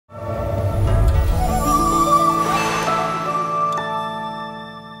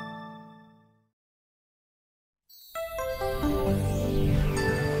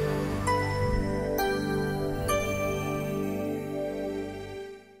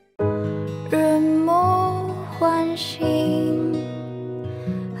星星，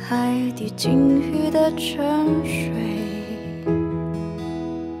海底鲸鱼的沉睡，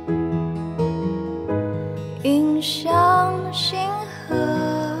映向星河，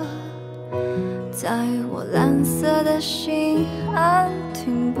在我蓝色的心岸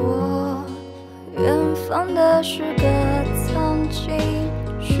停泊。远方的是个苍劲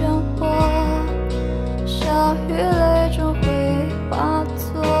漩涡，小鱼泪中会化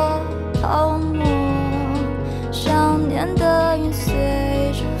作泡沫，想念的云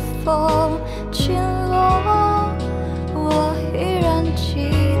随着风倾落，我依然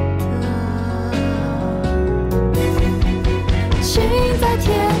记得。请在天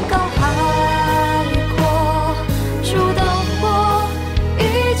高海阔，烛灯火，一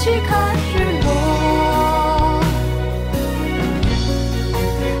起看日落。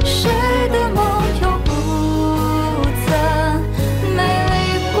谁的梦又不曾美丽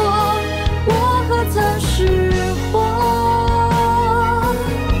过？我何曾失火？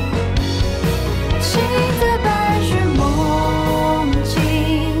请在白日梦境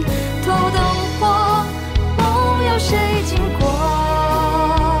头灯火，梦有谁经过？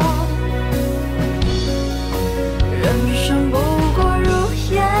人生不过如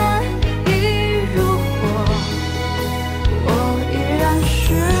烟亦如火，我依然是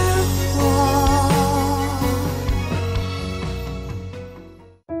我。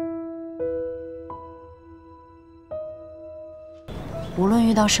无论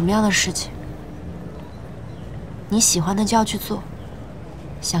遇到什么样的事情，你喜欢的就要去做，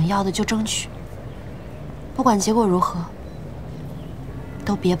想要的就争取，不管结果如何，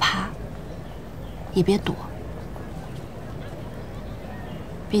都别怕，也别躲。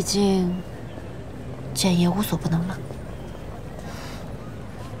毕竟，见爷无所不能嘛。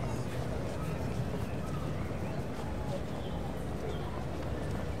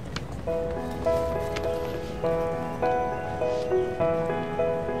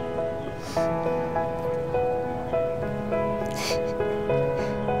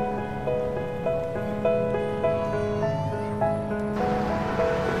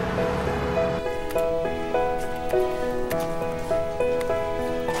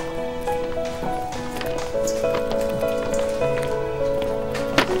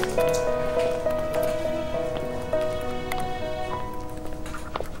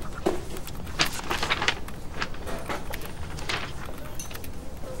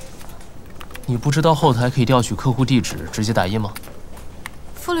你不知道后台可以调取客户地址，直接打印吗？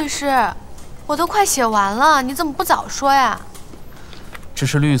傅律师，我都快写完了，你怎么不早说呀？这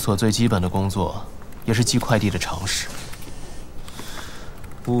是律所最基本的工作，也是寄快递的常识。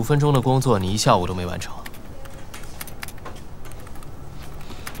5分钟的工作，你1下午都没完成。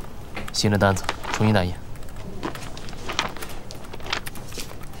新的单子重新打印。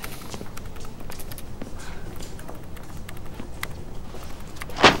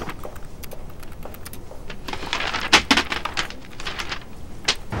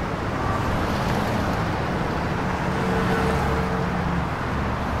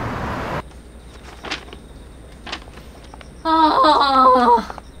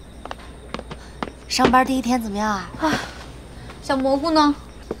上班第1天怎么样啊？小蘑菇呢？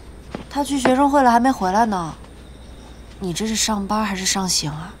他去学生会了，还没回来呢。你这是上班还是上刑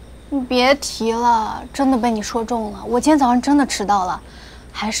啊？你别提了，真的被你说中了。我今天早上真的迟到了，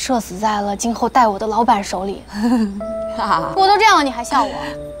还社死在了今后带我的老板手里。我都这样了，你还笑我？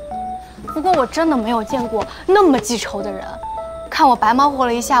不过我真的没有见过那么记仇的人。看我白忙活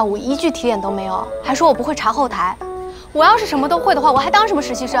了一下午，一句提点都没有，还说我不会查后台。我要是什么都会的话，我还当什么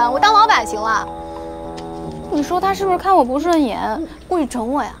实习生？我当老板行了。你说他是不是看我不顺眼，故意整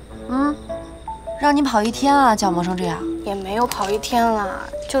我呀？让你跑1天啊，脚磨成这样。也没有跑1天啦，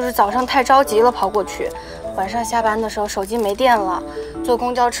就是早上太着急了跑过去，晚上下班的时候手机没电了，坐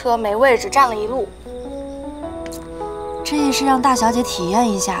公交车没位置，站了一路。这也是让大小姐体验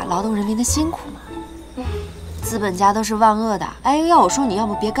一下劳动人民的辛苦嘛。资本家都是万恶的。哎，要我说，你要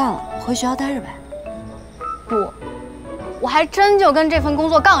不别干了，回学校待着呗。不，我还真就跟这份工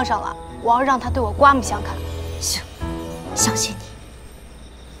作杠上了，我要让他对我刮目相看。行，相信你。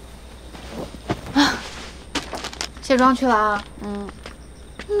卸妆去了啊？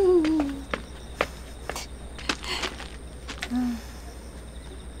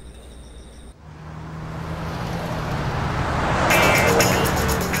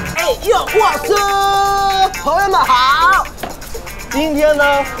哎呦，哇塞，朋友们好！今天呢，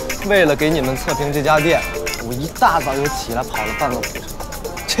为了给你们测评这家店，我一大早就起来跑了半个古城。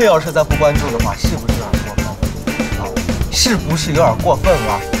这要是再不关注的话，是不是有点过分啊？是不是有点过分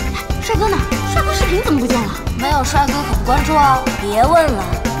了？帅哥呢？帅哥视频怎么不见了？没有帅哥可不关注哦。别问了，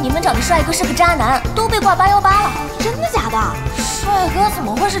你们找的帅哥是个渣男，都被挂818了。真的假的？帅哥怎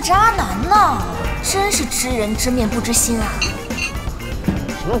么会是渣男呢？真是知人知面不知心啊！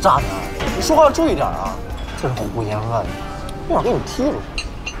什么渣男？你说话注意点啊！这是胡言乱语，一会儿给你踢出去。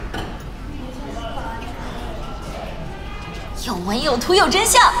有文有图有真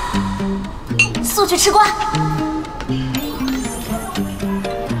相，速去吃瓜。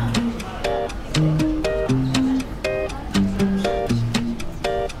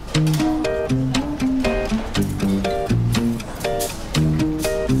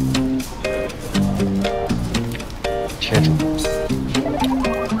贴主，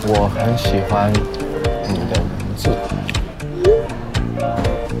我很喜欢你的文字，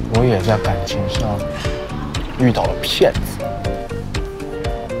我也在感情上遇到了骗子。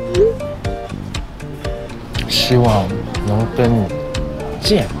希望能跟你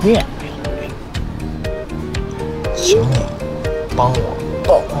见面，请你帮我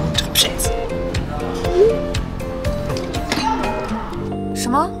曝光这个骗子。什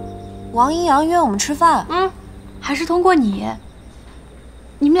么？王一阳约我们吃饭？还是通过你。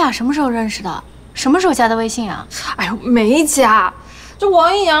你们俩什么时候认识的？什么时候加的微信啊？哎呦，没加。这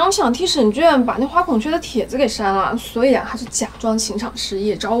王一阳想替沈卷把那花孔雀的帖子给删了，所以啊，他就假装情场失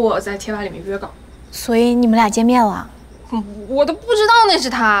意，找我在贴吧里面约稿。所以你们俩见面了？我都不知道那是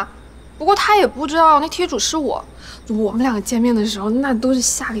他，不过他也不知道那贴主是我。我们两个见面的时候，那都是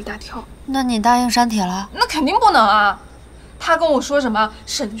吓了一大跳。那你答应删帖了？那肯定不能啊！他跟我说什么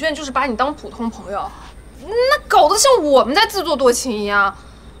沈卷就是把你当普通朋友，那搞得像我们在自作多情一样。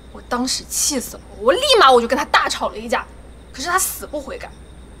我当时气死了，我立马就跟他大吵了一架，可是他死不悔改。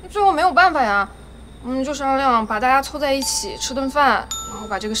最后没有办法呀，我们就商量把大家凑在一起吃顿饭，然后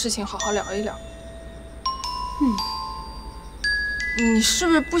把这个事情好好聊一聊。你是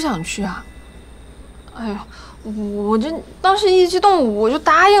不是不想去啊？哎呦，我这当时一激动我就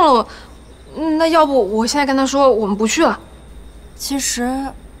答应了。那要不我现在跟他说我们不去了？其实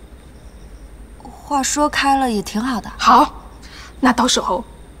话说开了也挺好的。好，那到时候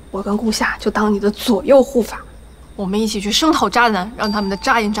我跟顾夏就当你的左右护法，我们一起去声讨渣男，让他们的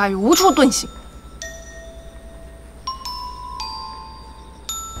渣言渣语无处遁形。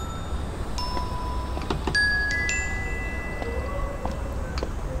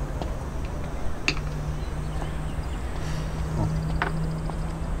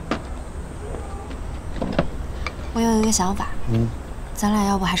我有一个想法，咱俩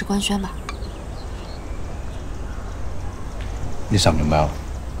要不还是官宣吧？你想明白了？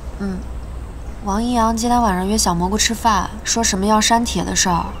王一阳今天晚上约小蘑菇吃饭，说什么要删帖的事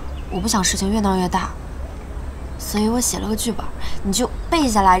儿，我不想事情越闹越大，所以我写了个剧本，你就背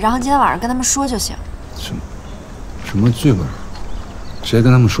下来，然后今天晚上跟他们说就行。什么剧本？直接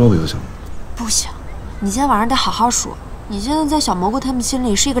跟他们说不就行了？不行，你今天晚上得好好说。你现在在小蘑菇他们心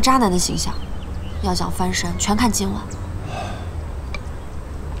里是一个渣男的形象，要想翻身，全看今晚。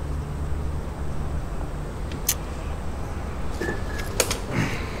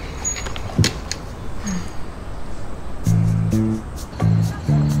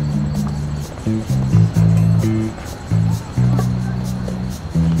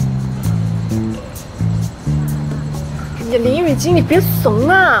林雨晶，你别怂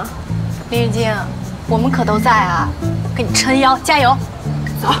啊！林雨晶，我们可都在啊，给你撑腰，加油！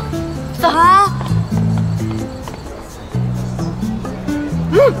走，走啊！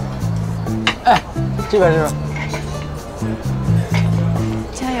哎，这边是。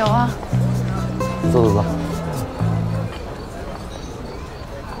加油啊！走走走。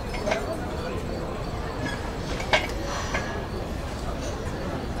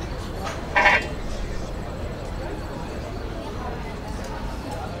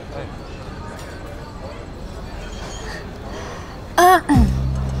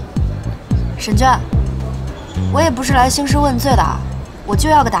沈娟，我也不是来兴师问罪的，我就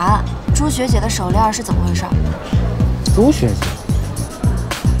要个答案。朱学姐的手链是怎么回事？朱学姐，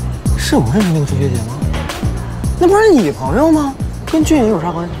是我认识那个朱学姐吗？那不是你朋友吗？跟俊颖有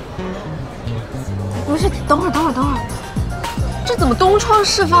啥关系？不是，等会儿，这怎么东窗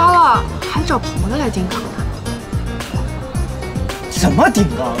事发了，还找朋友来顶缸呢？什么顶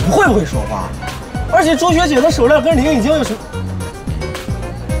缸？你会不会说话？而且朱学姐的手链跟林雨晶有什么？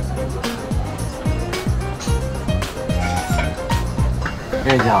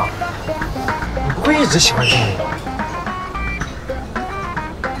林雨晶，你不会一直喜欢俊颖吧？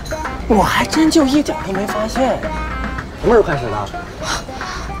我还真就一点都没发现。什么时候开始的？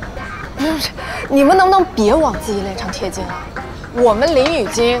你们能不能别往自己脸上贴金啊？我们林雨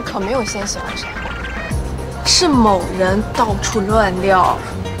晶可没有先喜欢谁，是某人到处乱撂。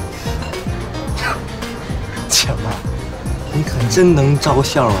真能照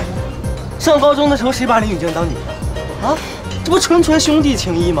相啊你！上高中的时候谁把林语惊当女的？啊，这不纯兄弟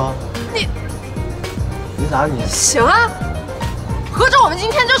情谊吗？你咋你？行啊，合着我们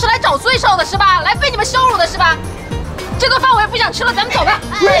今天就是来找罪受的是吧？来被你们羞辱的是吧？这顿饭我也不想吃了，咱们走吧。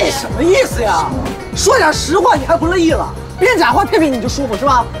你什么意思呀？说点实话你还不乐意了？编假话骗骗你就舒服是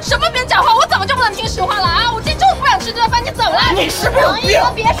吧？什么编假话？我怎么就不能听实话了啊？我今天就是不想吃这顿饭，你怎么了？你是不是有病？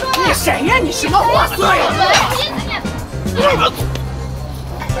别说了，你谁呀？你什么话碎呀？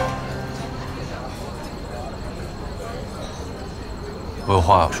我有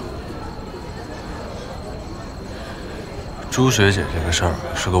话要说。朱学姐这个事儿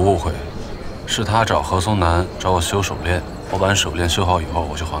是个误会，是她找何松南找我修手链，我把手链修好以后，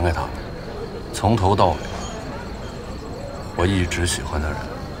我就还给她。从头到尾，我一直喜欢的人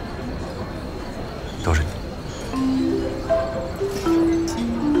都是你。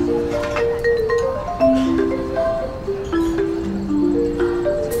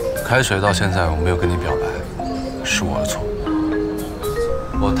开学到现在，我没有跟你表白，是我的错。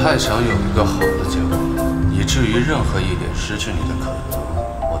我太想有一个好的结果，以至于任何一点失去你的可能，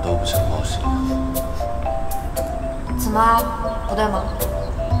我都不想冒险。怎么，不对吗？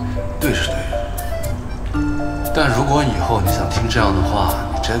对是对，但如果以后你想听这样的话，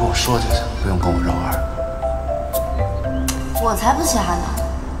你直接跟我说就行，不用跟我绕弯。我才不稀罕呢，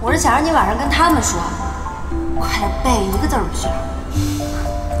我是想让你晚上跟他们说，快点背，一个字儿不许。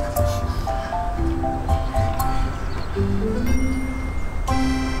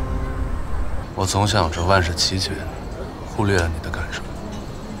我总想着万事齐全，忽略了你的感受，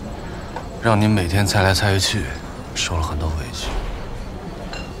让你每天猜来猜去，受了很多委屈，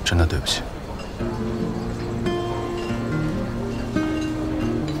真的对不起。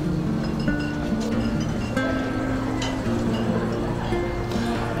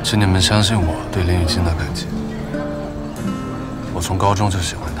请你们相信我对林雨欣的感情。我从高中就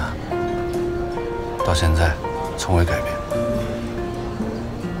喜欢她，到现在从未改变。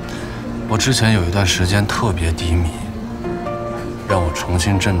我之前有一段时间特别低迷，让我重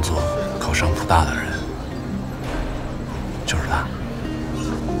新振作、考上普大的人，就是他。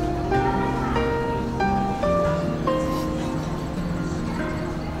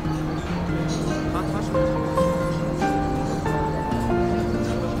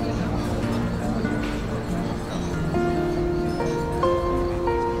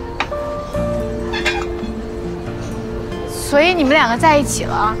所以你们两个在一起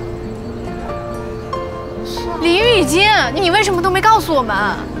了？林雨惊，你为什么都没告诉我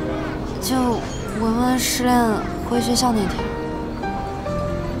们？就文文失恋回学校那天。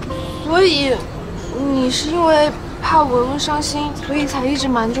所以你是因为怕文文伤心，所以才一直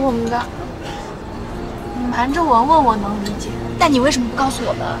瞒着我们的？瞒着文文我能理解，但你为什么不告诉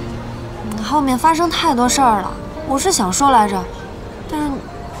我们？后面发生太多事儿了，我是想说来着，但是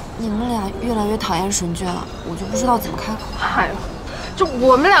你们俩越来越讨厌沈倔了，我就不知道怎么开口。哎呦，就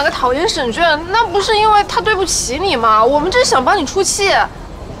我们两个讨厌沈倔，那不是因为他对不起你吗？我们只是想帮你出气。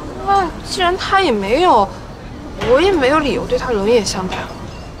那既然他也没有，我也没有理由对他冷眼相待了。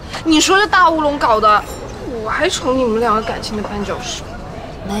你说这大乌龙搞的，我还成你们两个感情的绊脚石。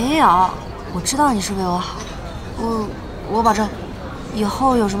没有，我知道你是为我好，我保证，以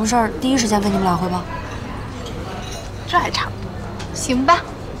后有什么事儿第一时间跟你们俩汇报。这还差不多，行吧。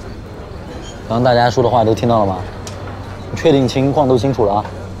刚刚大家说的话都听到了吗？你确定情况都清楚了啊？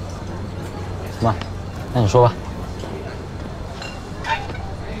行吧，那你说吧。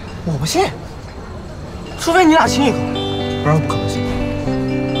我不信，除非你俩亲一口，不然不可能信。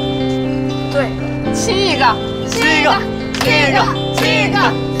对，亲一个，亲一个，亲一个，亲一个，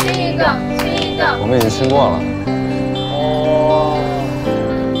亲一个，亲一个。我们已经亲过了。哦。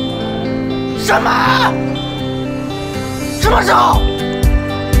什么？什么时候？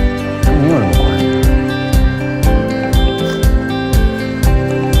跟你有什么关系？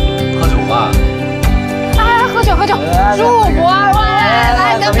喝酒吧。来，喝酒，喝酒，祝福二位，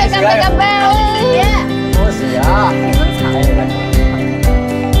来，干杯，干杯，干杯！恭喜啊！你真惨。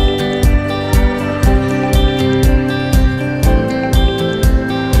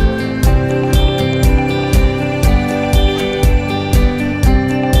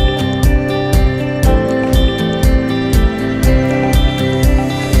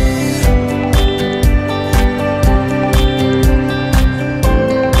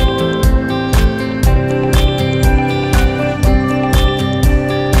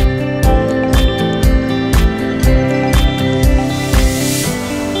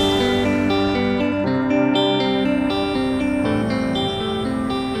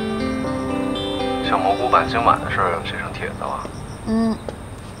今晚的事儿写成帖子了。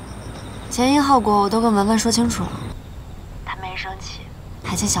前因后果我都跟文文说清楚了，她没生气，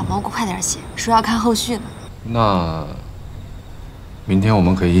还请小蘑菇快点写，说要看后续呢。那明天我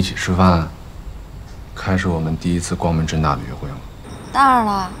们可以一起吃饭，开始我们第一次光明正大的约会吗？当然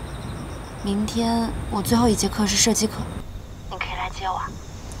了，明天我最后一节课是射击课，你可以来接我。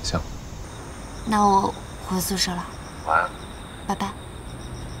行。那我回宿舍了。晚安。拜拜。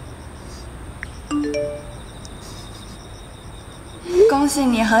恭喜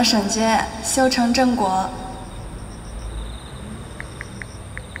你和沈娟修成正果。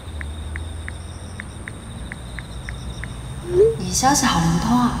你消息好灵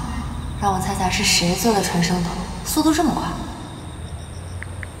通啊！让我猜猜是谁做的传声筒，速度这么快？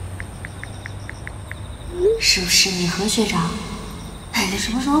是不是你和学长？你们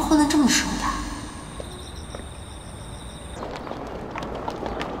什么时候混得这么熟的？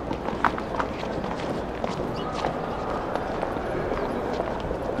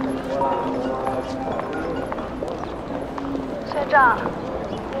学长，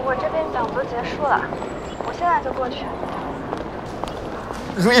我这边讲座结束了，我现在就过去。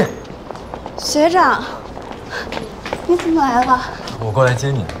如意，学长，你怎么来了？我过来接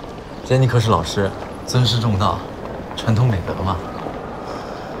你。杰尼克是老师，尊师重道，传统美德嘛。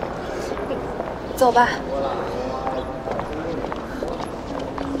走吧。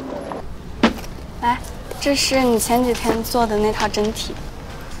来，这是你前几天做的那套真题。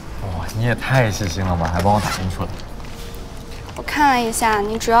哇，你也太细心了吧，还帮我打印出来。我看了一下，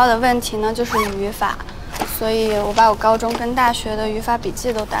你主要的问题呢就是语法，所以我把我高中跟大学的语法笔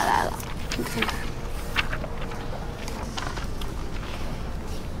记都带来了，你看看。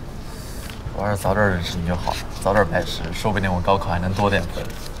我要是早点认识你就好了，早点拜师，说不定我高考还能多点分。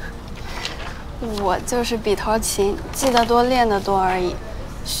我就是笔头勤，记得多练得多而已。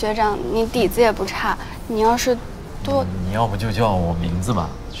学长，你底子也不差，你要是多……你要不就叫我名字吧，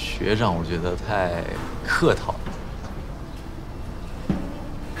学长我觉得太客套了。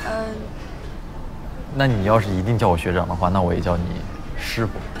那你要是一定叫我学长的话，那我也叫你师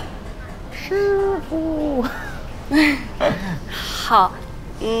傅。师傅。好，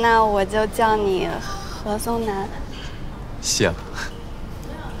那我就叫你何松南。谢了。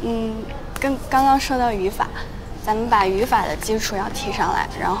跟刚刚说到语法，咱们把语法的基础要提上来，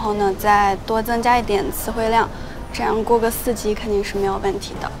然后呢，再多增加一点词汇量，这样过个4级肯定是没有问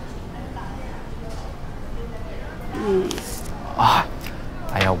题的。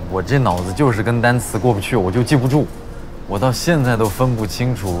哎呀，我这脑子就是跟单词过不去，我就记不住，我到现在都分不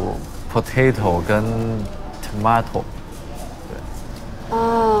清楚 potato 跟 tomato。对。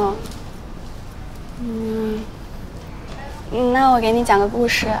哦。那我给你讲个故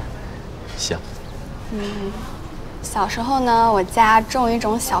事。行。小时候呢，我家种一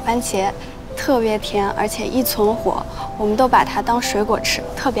种小番茄，特别甜，而且易存活，我们都把它当水果吃，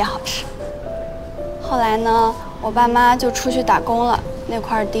特别好吃。后来呢，我爸妈就出去打工了，那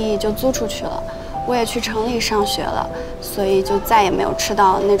块地就租出去了，我也去城里上学了，所以就再也没有吃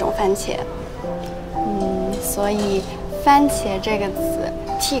到那种番茄。所以番茄这个词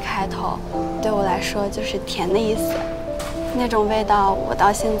T 开头，对我来说就是甜的意思，那种味道我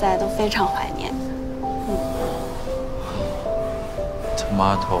到现在都非常怀念。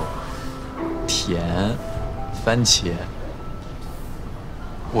tomato 甜，番茄，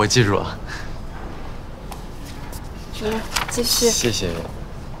我记住了。继续。谢谢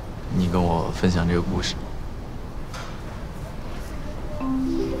你跟我分享这个故事。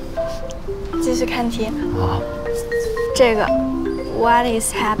继续看题。好。这个 What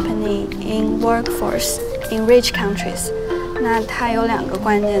is happening in workforce in rich countries？ 那它有2个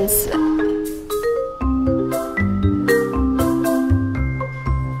关键词。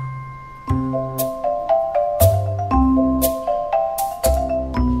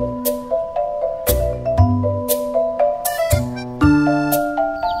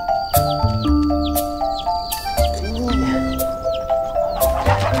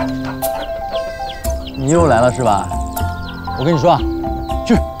你又来了是吧？我跟你说啊，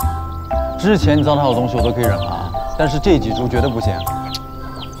去！之前你糟蹋我的东西我都可以忍了啊，但是这几株绝对不行，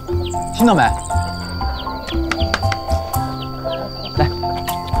听到没？来，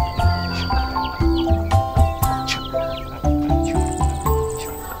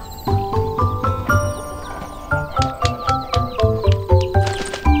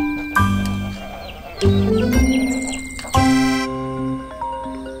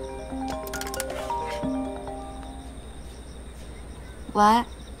喂，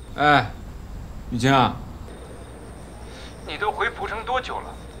哎，雨晴啊，你都回蒲城多久了？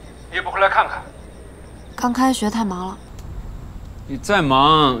也不回来看看？刚开学太忙了。你再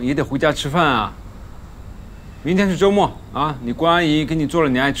忙也得回家吃饭啊。明天是周末啊，你关阿姨给你做了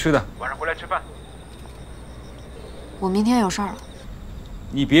你爱吃的，晚上回来吃饭。我明天有事儿了。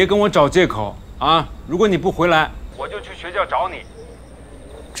你别跟我找借口啊！如果你不回来，我就去学校找你。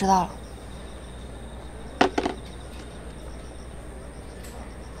知道了。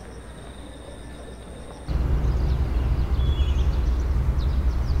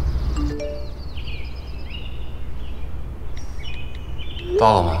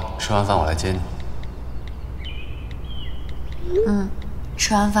到了吗？吃完饭我来接你。嗯，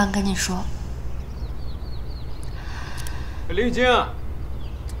吃完饭跟你说。林雨晶，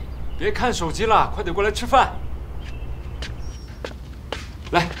别看手机了，快点过来吃饭。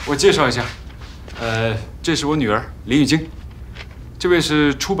来，我介绍一下，这是我女儿林雨晶，这位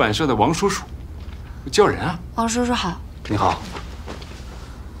是出版社的王叔叔，叫人啊。王叔叔好。你好。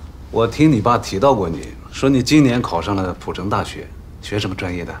我听你爸提到过你，说你今年考上了普城大学，学什么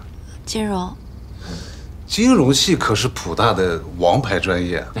专业的？金融。金融系可是普大的王牌专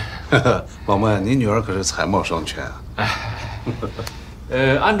业。宝妹，你女儿可是才貌双全啊。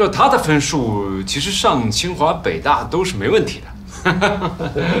按照她的分数，其实上清华、北大都是没问题的。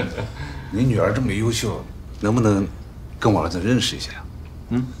你女儿这么优秀，能不能跟我儿子认识一下？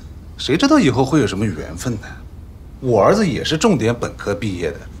嗯，谁知道以后会有什么缘分呢？我儿子也是重点本科毕业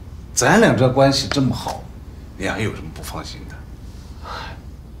的，咱俩这关系这么好，你还有什么不放心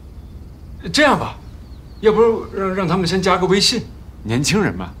的？这样吧，要不让他们先加个微信，年轻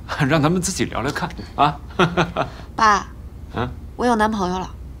人嘛，让他们自己聊聊看啊。爸，我有男朋友了。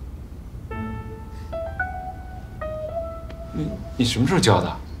你什么时候交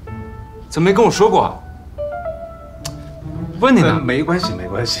的？怎么没跟我说过啊？问你呢。没关系，没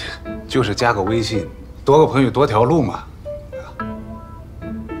关系，就是加个微信，多个朋友多条路嘛。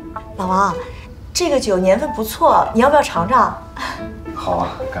老王，这个酒年份不错，你要不要尝尝？好啊，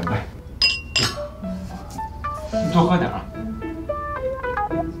干杯。你多喝点啊。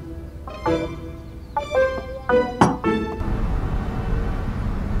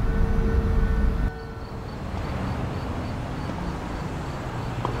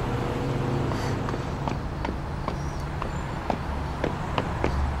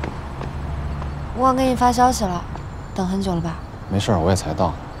我忘给你发消息了，等很久了吧？没事，我也才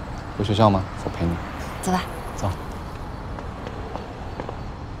到。回学校吗？我陪你。走吧。走。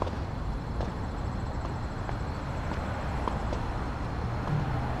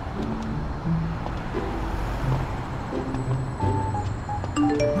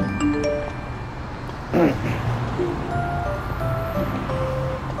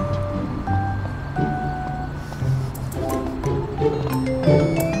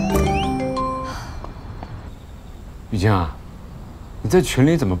雨晶啊，你在群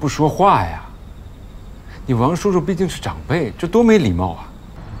里怎么不说话呀？你王叔叔毕竟是长辈，这多没礼貌啊！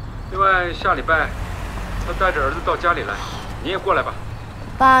另外，下礼拜他带着儿子到家里来，你也过来吧。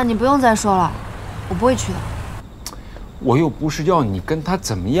爸，你不用再说了，我不会去的。我又不是要你跟他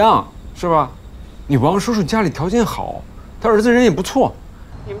怎么样，是吧？你王叔叔家里条件好，他儿子人也不错，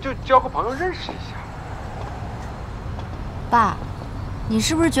你们就交个朋友认识一下。爸，你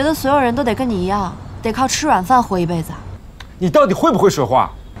是不是觉得所有人都得跟你一样？得靠吃软饭活一辈子啊！你到底会不会说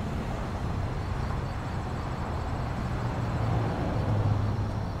话？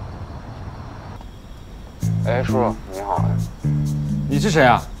哎，叔叔你好。你是谁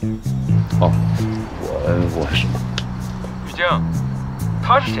啊？哦，我是。雨晶，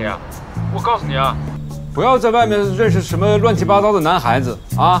他是谁啊？我告诉你啊，不要在外面认识什么乱七八糟的男孩子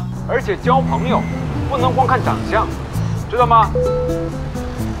啊！而且交朋友不能光看长相，知道吗？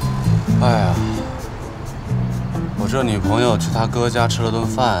哎呀。我这女朋友去他哥家吃了顿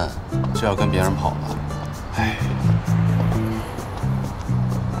饭，就要跟别人跑了。哎，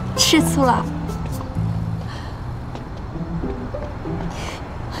吃醋了。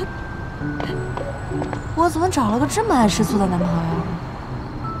我怎么找了个这么爱吃醋的男朋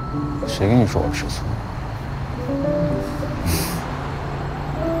友？谁跟你说我吃醋？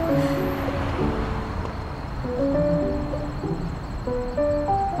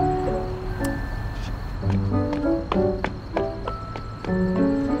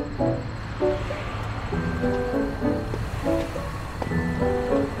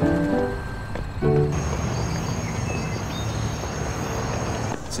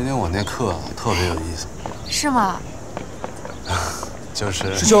今天我那课特别有意思。是吗？就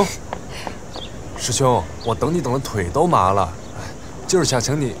是师兄，师兄，我等你等的腿都麻了，就是想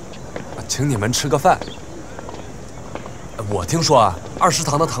请你们吃个饭。我听说啊，2食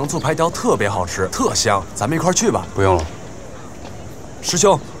堂的糖醋排条特别好吃，特香，咱们一块去吧。不用了。师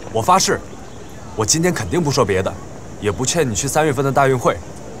兄，我发誓，我今天肯定不说别的，也不劝你去3月份的大运会，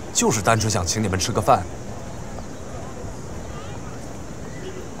就是单纯想请你们吃个饭。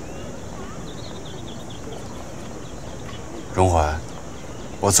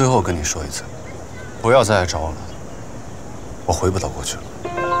我最后跟你说一次，不要再来找我了，我回不到过去了。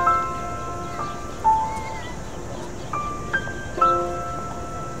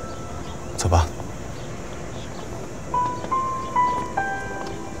走吧。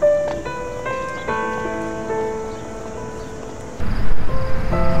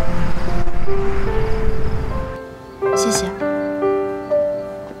谢谢。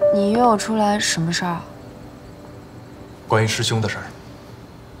你约我出来什么事儿啊？关于师兄的事儿。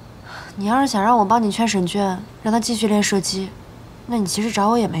你要是想让我帮你劝沈倦，让他继续练射击，那你其实找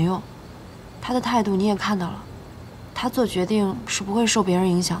我也没用。他的态度你也看到了，他做决定是不会受别人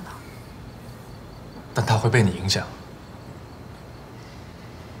影响的。但他会被你影响。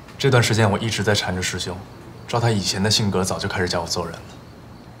这段时间我一直在缠着师兄，照他以前的性格，早就开始教我做人了。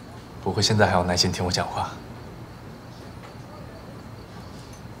不会现在还有耐心听我讲话。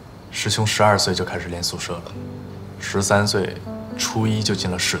师兄12岁就开始练宿舍了，13岁初一就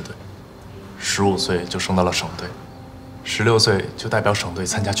进了市队，15岁就升到了省队，16岁就代表省队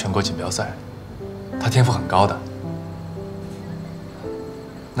参加全国锦标赛。他天赋很高的，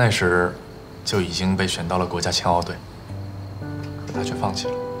那时就已经被选到了国家青奥队，可他却放弃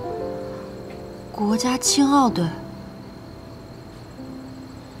了。国家青奥队？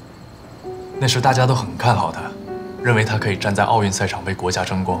那时大家都很看好他，认为他可以站在奥运赛场为国家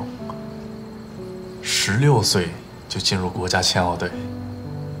争光。16岁就进入国家青奥队，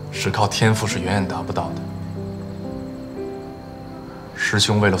只靠天赋是远远达不到的。师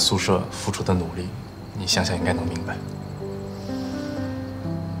兄为了宿舍付出的努力，你想想应该能明白。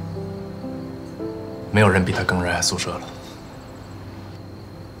没有人比他更热爱宿舍了。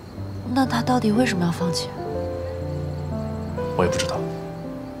那他到底为什么要放弃？我也不知道，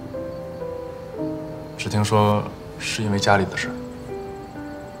只听说是因为家里的事。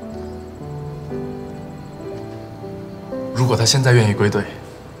如果他现在愿意归队，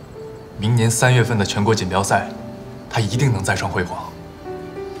明年3月份的全国锦标赛，他一定能再创辉煌。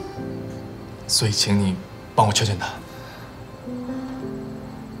所以，请你帮我劝劝他。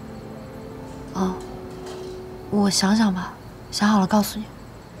哦，我想想吧，想好了告诉你。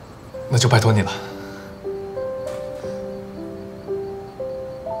那就拜托你了。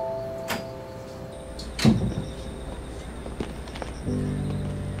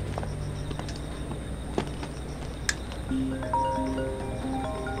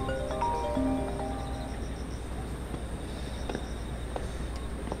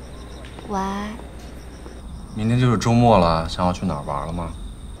喂，明天就是周末了，想要去哪儿玩了吗？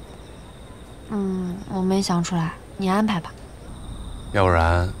我没想出来，你安排吧。要不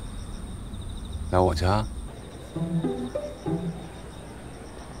然来我家？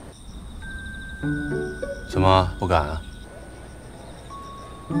怎么不敢啊？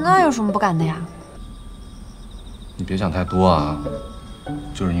那有什么不敢的呀？你别想太多啊，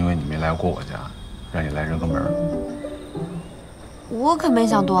就是因为你没来过我家，让你来认个门。我可没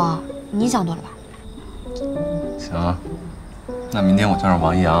想多啊，你想多了吧？行啊，那明天我叫上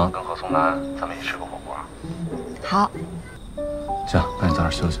王一阳跟何松南，咱们一起吃个火锅。好。行，那你早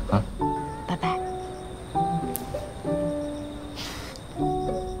点休息啊。拜拜。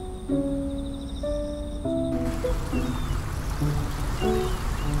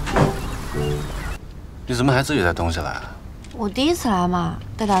你怎么还自己带东西来啊？我第一次来嘛，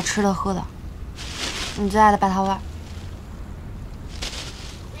带点吃的喝的。你最爱的白桃味。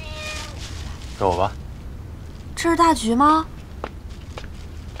给我吧。这是大橘吗？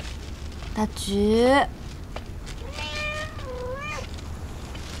大橘，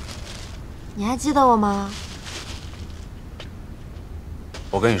你还记得我吗？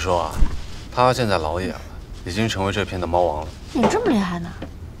我跟你说啊，他现在老野了，已经成为这片的猫王了。你这么厉害呢？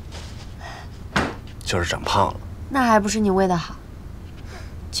就是长胖了。那还不是你喂的好。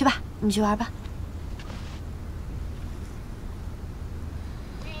去吧，你去玩吧。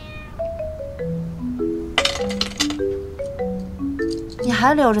你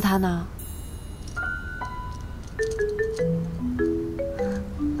还留着它呢？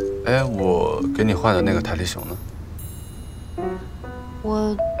哎，我给你换的那个台历熊呢？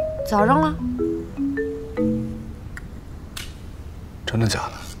我早扔了。真的假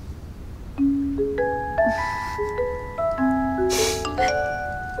的？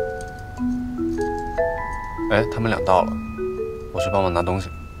哎，他们俩到了，我去帮忙拿东西。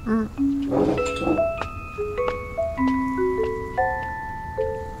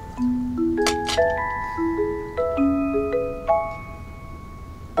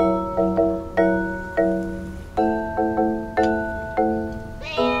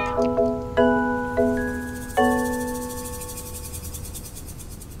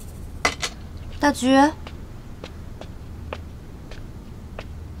大橘，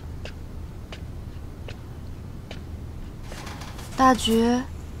大局。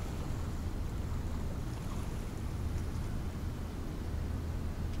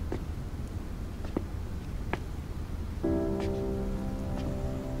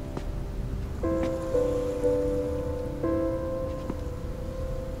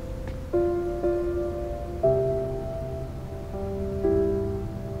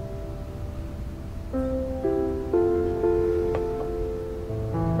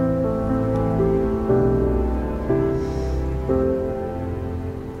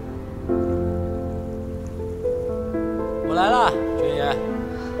我来了，军爷。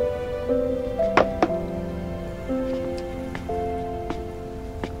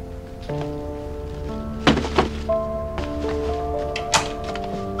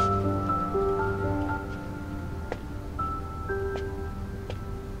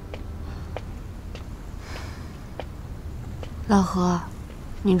老何，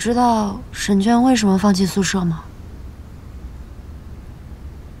你知道沈娟为什么放弃宿舍吗？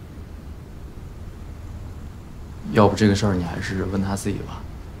要不这个事儿你还是问他自己吧。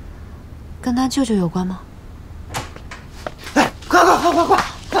跟他舅舅有关吗？哎，快！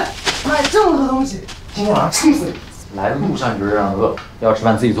买这么多东西，今天晚上撑死你！来的路上你就这样饿，要吃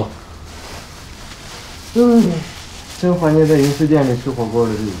饭自己做。真怀念在银饰店里吃火锅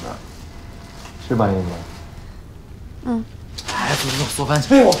的日子，是吧，英子？嗯。哎，走，做饭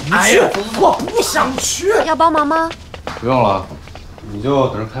去。我不去，我不想去。要帮忙吗？不用了，你就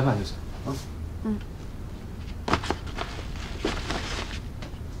等着开饭就行。嗯。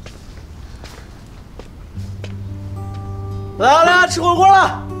来，吃火锅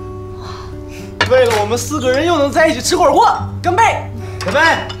了！为了我们4个人又能在一起吃火锅，干杯！干杯！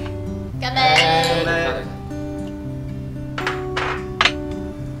干杯！来，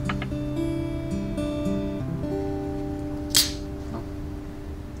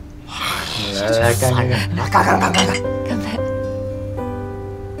干！干杯！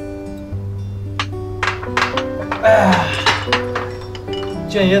哎呀，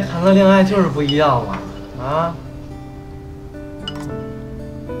卷爷谈的恋爱就是不一样嘛，啊！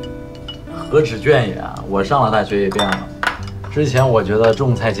何止卷爷啊！我上了大学也变了。之前我觉得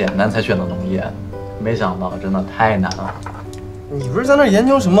种菜简单才选的农业，没想到真的太难了。你不是在那研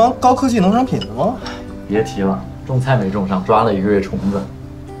究什么高科技农产品的吗？别提了，种菜没种上，抓了1个月虫子。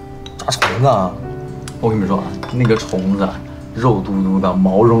抓虫子啊！我跟你们说啊，那个虫子肉嘟嘟的，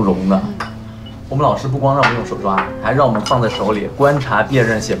毛茸茸的。我们老师不光让我们用手抓，还让我们放在手里观察、辨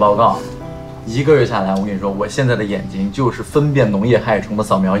认、写报告。1个月下来，我跟你说，我现在的眼睛就是分辨农业害虫的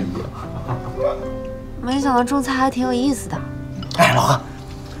扫描仪。没想到种菜还挺有意思的。哎，老何，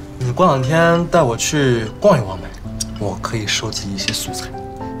你过2天带我去逛一逛呗，我可以收集一些素材。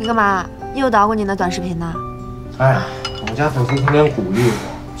你干嘛？又捣鼓你的短视频呢？哎，我们家粉丝天天鼓励我，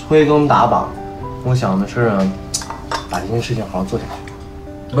催更打榜。我想的是，把这件事情好好做下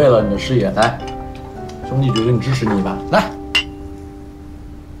去。为了你的事业，来，兄弟决定支持你一把。来，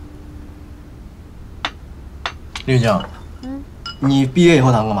丽静，你毕业以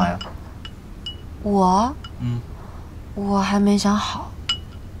后打算干嘛呀？我还没想好。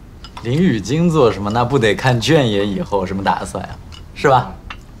林语惊做什么，那不得看卷爷以后什么打算呀，是吧？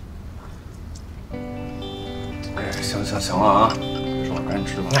哎，行了啊，别说了，赶紧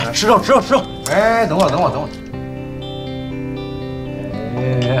吃吧。哎，吃肉！哎，等会儿。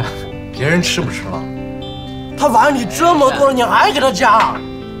哎，别人吃不吃了？他碗里这么多了，你还给他夹？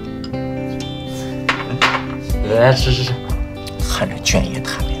来，吃。看着卷爷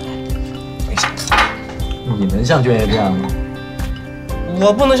谈恋爱，没想谈。你能像卷爷这样吗？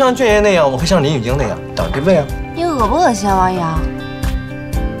我不能像卷爷那样，我会像林语惊那样等着对位啊。你恶不恶心啊，王阳？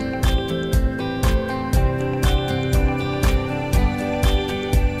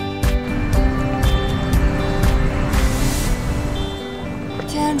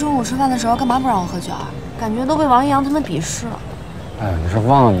今天中午吃饭的时候干嘛不让我喝酒啊？感觉都被王一阳他们鄙视了。哎，你是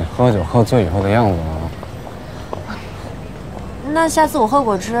忘了你喝酒喝醉以后的样子了吗？那下次我喝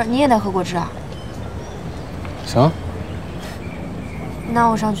果汁，你也得喝果汁啊。行，那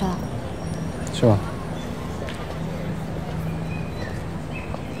我上去了。去吧。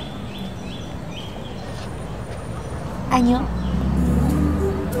爱你。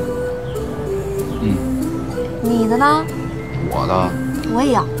你的呢？我的。我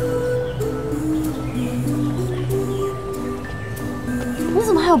也要。你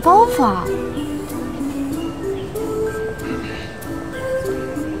怎么还有包袱啊？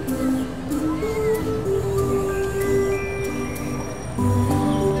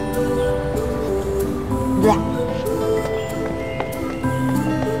对。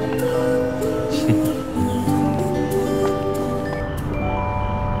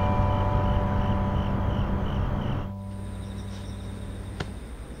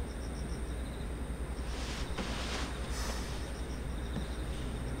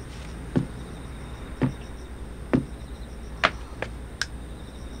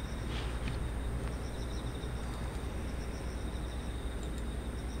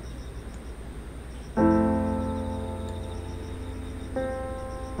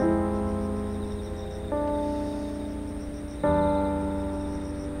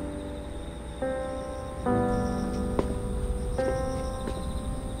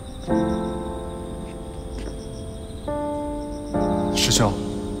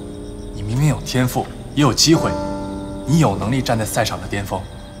天赋，也有机会，你有能力站在赛场的巅峰，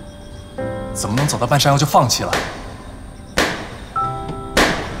怎么能走到半山腰就放弃了？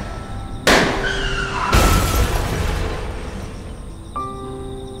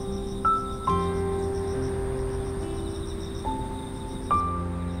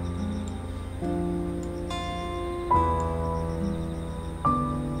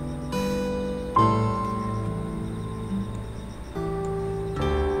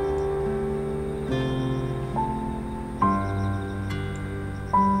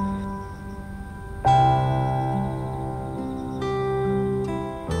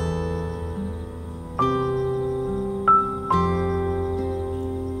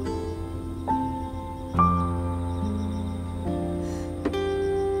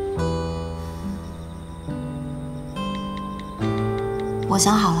我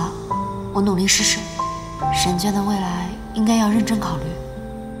想好了，我努力试试。沈娟的未来应该要认真考虑。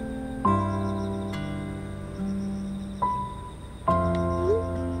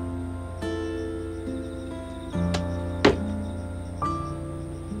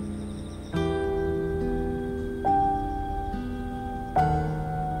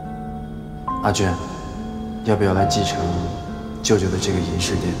阿娟，要不要来继承舅舅的这个银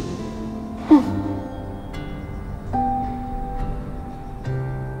饰店？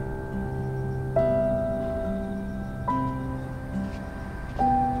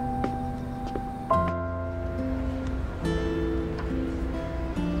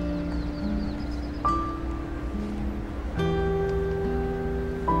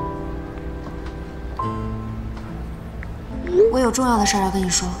我有重要的事儿要跟你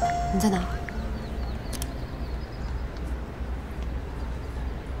说，你在哪？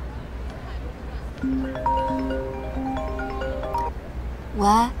喂，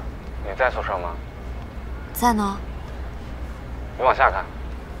你在宿舍吗？在呢。你往下看。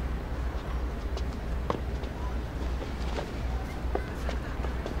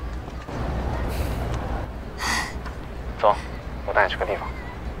走，我带你去个地方。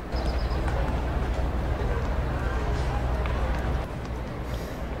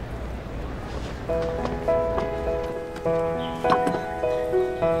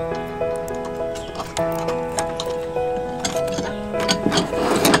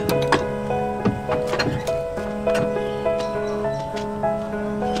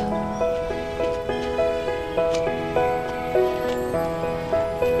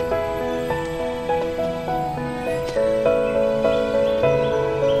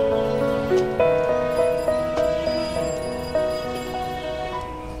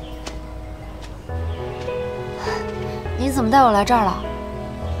你怎么带我来这儿了？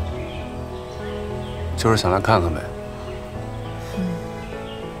就是想来看看呗。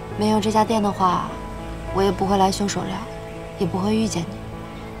没有这家店的话，我也不会来修手链，也不会遇见你。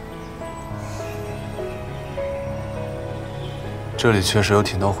这里确实有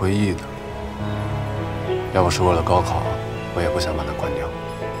挺多回忆的，要不是为了高考，我也不想把它关掉。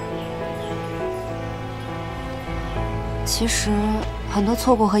其实很多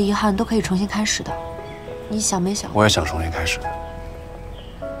错过和遗憾都可以重新开始的，你想没想？我也想重新开始，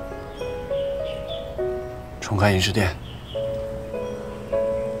重开银饰店。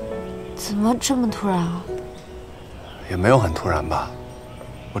怎么这么突然啊？也没有很突然吧，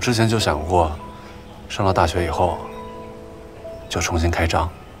我之前就想过，上了大学以后就重新开张。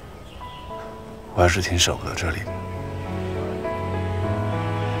我还是挺舍不得这里的。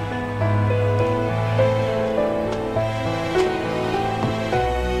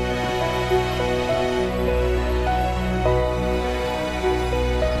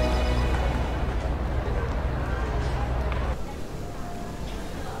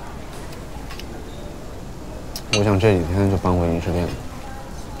我想这几天就搬回银饰店。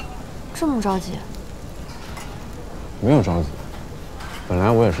这么着急？没有着急，本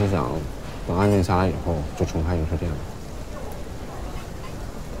来我也是想等安静下来以后就重开银饰店的。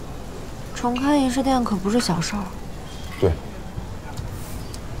重开银饰店可不是小事儿。对，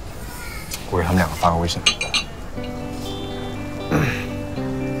我给他们两个发个微信。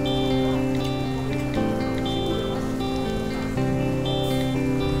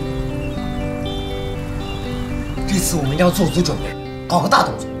这次我们一定要做足准备，搞个大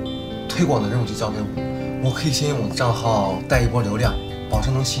动作。推广的任务就交给我，我可以先用我的账号带一波流量，保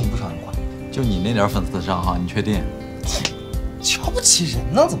证能吸引不少人过来。就你那点粉丝的账号，你确定？瞧不起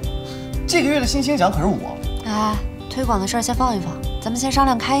人呢？怎么？这个月的新星奖可是我。哎，推广的事儿先放一放，咱们先商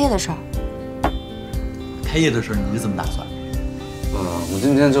量开业的事儿。开业的事儿你是怎么打算？我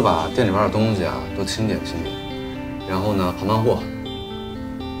今天就把店里边的东西啊都清点清点，然后呢盘盘货，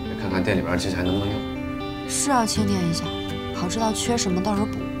也看看店里边机器还能不能用。是要清点一下，好知道缺什么，到时候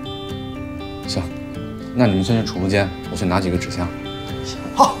补。行，那你们先去储物间，我去拿几个纸箱。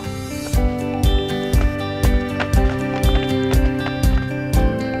好。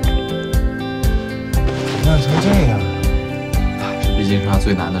怎么样成这样？这毕竟是他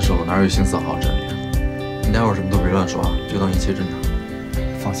最难的时候，哪有心思好好整理？你待会儿什么都别乱说，就当一切正常。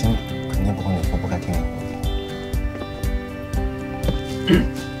放心，肯定不会你说不该听的。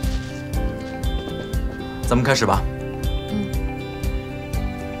咱们开始吧。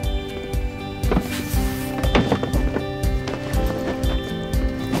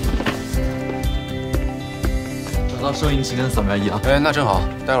找到收银机跟扫描仪啊。哎，那正好，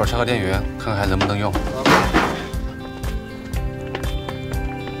待会儿插个电源，看看还能不能用。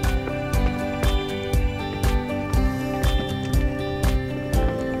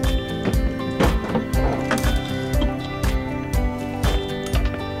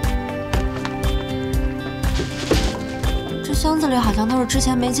箱子里好像都是之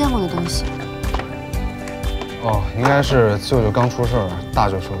前没见过的东西。哦，应该是舅舅刚出事儿，大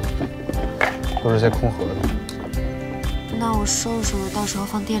舅收拾，都是些空盒子。那我收拾收拾，到时候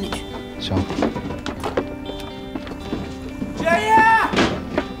放店里去。行。爷爷，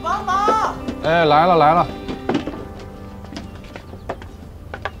帮忙！哎，来了来了。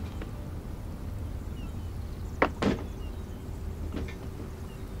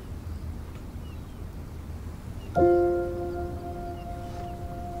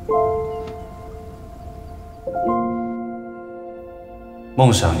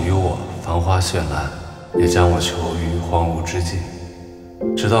梦想与我繁花绚烂，也将我囚于荒芜之境。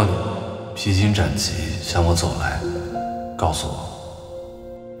直到你披荆斩棘向我走来，告诉我，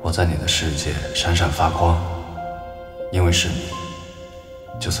我在你的世界闪闪发光，因为是你，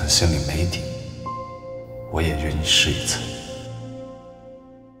就算心里没底，我也愿意试一次。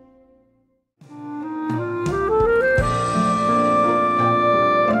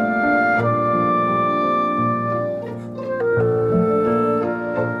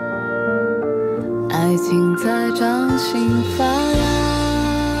爱情在掌心发芽，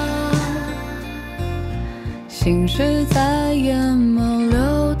心事在眼眸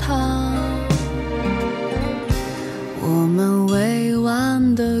流淌，我们未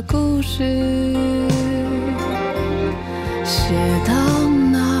完的故事写到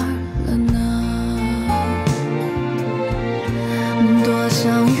哪儿了呢？多想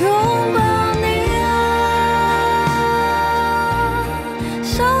拥抱你啊，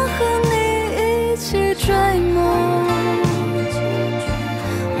想和你一起追梦，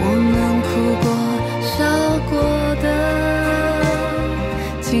我们哭过笑过的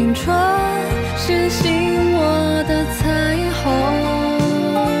青春是醒我的彩虹，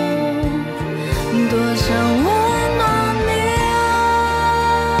多想温暖你啊，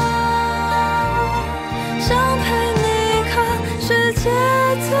想陪你看世界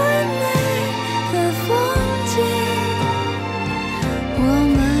最美的风景，我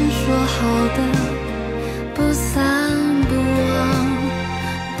们说好的不散不忘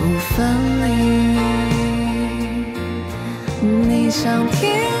不分离，你想听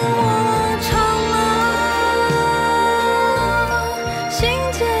我唱吗？心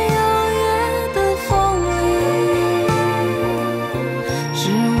间摇曳的风里，是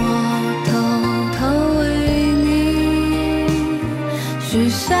我偷偷为你许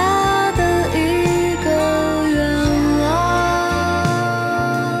下的一个愿望，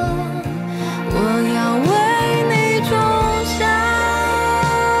我要为你种下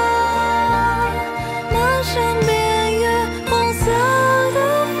满山遍野红色的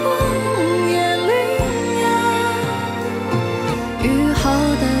枫叶林芽，雨后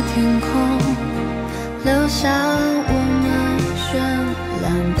的天空留下我们绚烂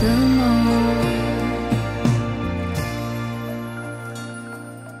的梦。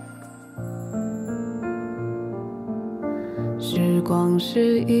时光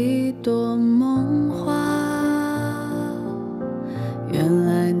是一朵梦花，原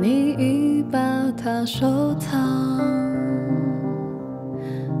来你已把它收藏，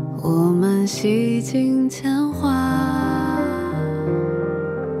我们洗尽铅